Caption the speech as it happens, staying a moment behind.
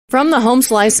From the Home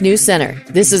Slice News Center,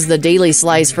 this is the Daily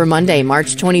Slice for Monday,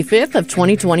 March 25th of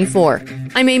 2024.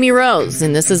 I'm Amy Rose,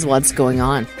 and this is what's going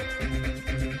on.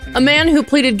 A man who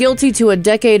pleaded guilty to a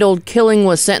decade-old killing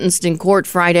was sentenced in court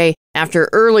Friday after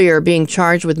earlier being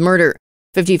charged with murder.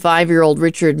 55-year-old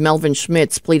Richard Melvin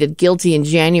Schmitz pleaded guilty in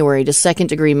January to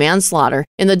second-degree manslaughter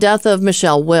in the death of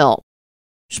Michelle Will.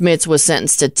 Schmitz was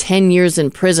sentenced to 10 years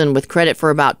in prison with credit for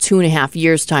about 2.5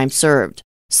 years' time served.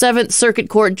 7th Circuit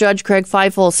Court Judge Craig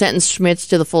Feifel sentenced Schmitz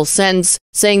to the full sentence,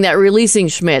 saying that releasing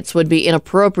Schmitz would be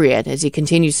inappropriate as he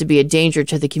continues to be a danger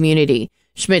to the community.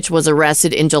 Schmitz was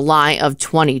arrested in July of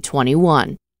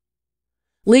 2021.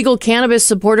 Legal cannabis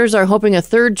supporters are hoping a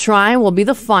third try will be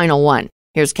the final one.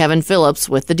 Here's Kevin Phillips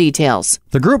with the details.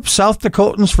 The group South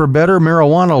Dakotans for Better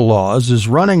Marijuana Laws is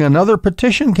running another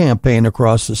petition campaign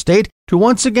across the state to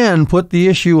once again put the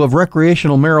issue of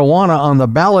recreational marijuana on the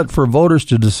ballot for voters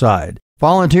to decide.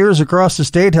 Volunteers across the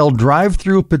state held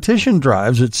drive-through petition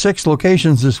drives at 6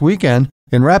 locations this weekend.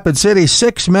 In Rapid City,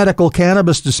 6 medical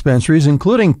cannabis dispensaries,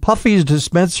 including Puffy's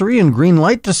Dispensary and Green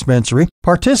Light Dispensary,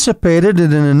 participated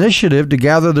in an initiative to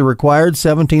gather the required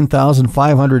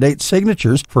 17,508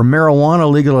 signatures for marijuana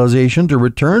legalization to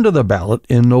return to the ballot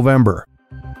in November.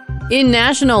 In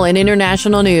national and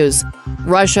international news,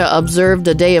 Russia observed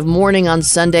a day of mourning on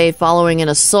Sunday following an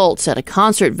assault at a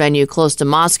concert venue close to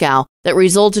Moscow that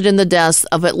resulted in the deaths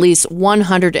of at least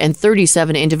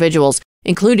 137 individuals,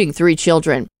 including 3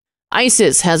 children.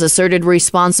 ISIS has asserted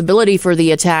responsibility for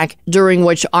the attack, during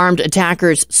which armed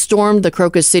attackers stormed the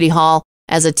Crocus City Hall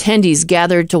as attendees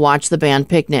gathered to watch the band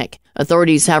picnic.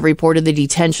 Authorities have reported the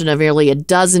detention of nearly a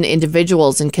dozen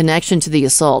individuals in connection to the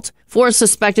assault. 4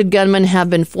 suspected gunmen have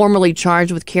been formally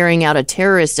charged with carrying out a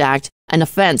terrorist act, an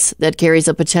offense that carries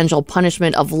a potential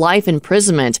punishment of life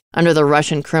imprisonment under the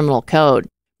Russian criminal code.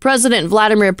 President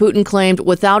Vladimir Putin claimed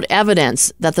without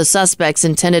evidence that the suspects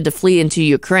intended to flee into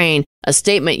Ukraine, a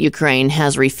statement Ukraine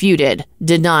has refuted,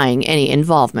 denying any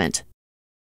involvement.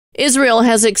 Israel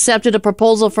has accepted a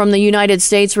proposal from the United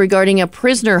States regarding a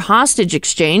prisoner hostage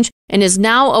exchange and is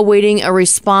now awaiting a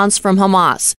response from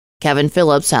Hamas. Kevin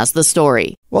Phillips has the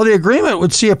story. Well, the agreement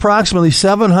would see approximately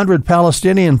 700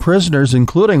 Palestinian prisoners,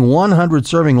 including 100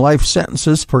 serving life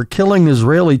sentences for killing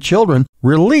Israeli children,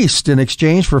 released in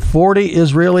exchange for 40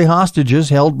 Israeli hostages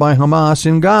held by Hamas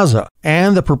in Gaza.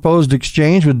 And the proposed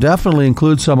exchange would definitely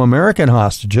include some American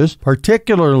hostages,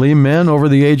 particularly men over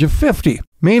the age of 50.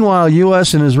 Meanwhile,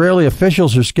 U.S. and Israeli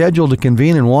officials are scheduled to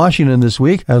convene in Washington this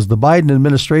week as the Biden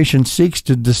administration seeks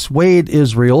to dissuade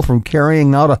Israel from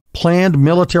carrying out a planned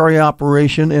military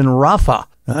operation in Rafah.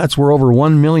 That's where over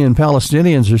 1 million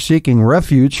Palestinians are seeking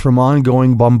refuge from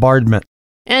ongoing bombardment.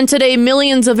 And today,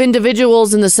 millions of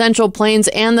individuals in the Central Plains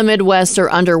and the Midwest are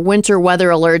under winter weather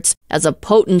alerts as a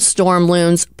potent storm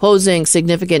looms, posing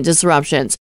significant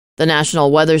disruptions. The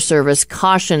National Weather Service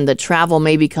cautioned that travel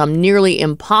may become nearly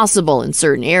impossible in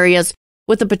certain areas,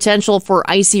 with the potential for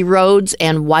icy roads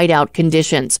and whiteout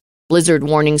conditions. Blizzard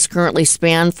warnings currently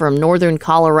span from northern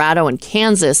Colorado and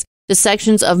Kansas to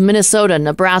sections of Minnesota,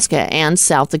 Nebraska, and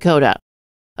South Dakota.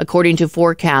 According to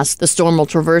forecasts, the storm will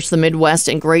traverse the Midwest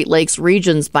and Great Lakes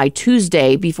regions by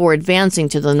Tuesday before advancing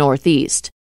to the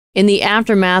Northeast. In the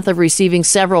aftermath of receiving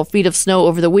several feet of snow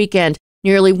over the weekend,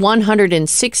 nearly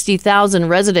 160,000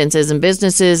 residences and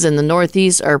businesses in the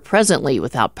Northeast are presently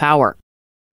without power.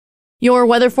 Your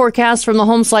weather forecast from the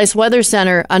Home Slice Weather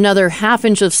Center: another ½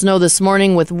 inch of snow this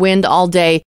morning with wind all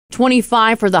day,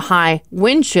 25 for the high,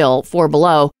 wind chill 4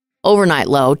 below, overnight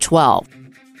low 12.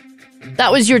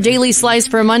 That was your Daily Slice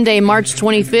for Monday, March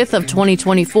 25th of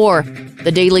 2024.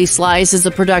 The Daily Slice is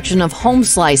a production of Home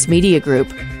Slice Media Group,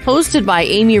 hosted by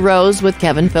Amy Rose with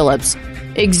Kevin Phillips.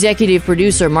 Executive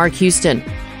producer Mark Houston.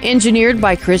 Engineered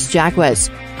by Chris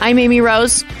Jacquez. I'm Amy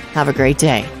Rose. Have a great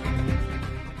day.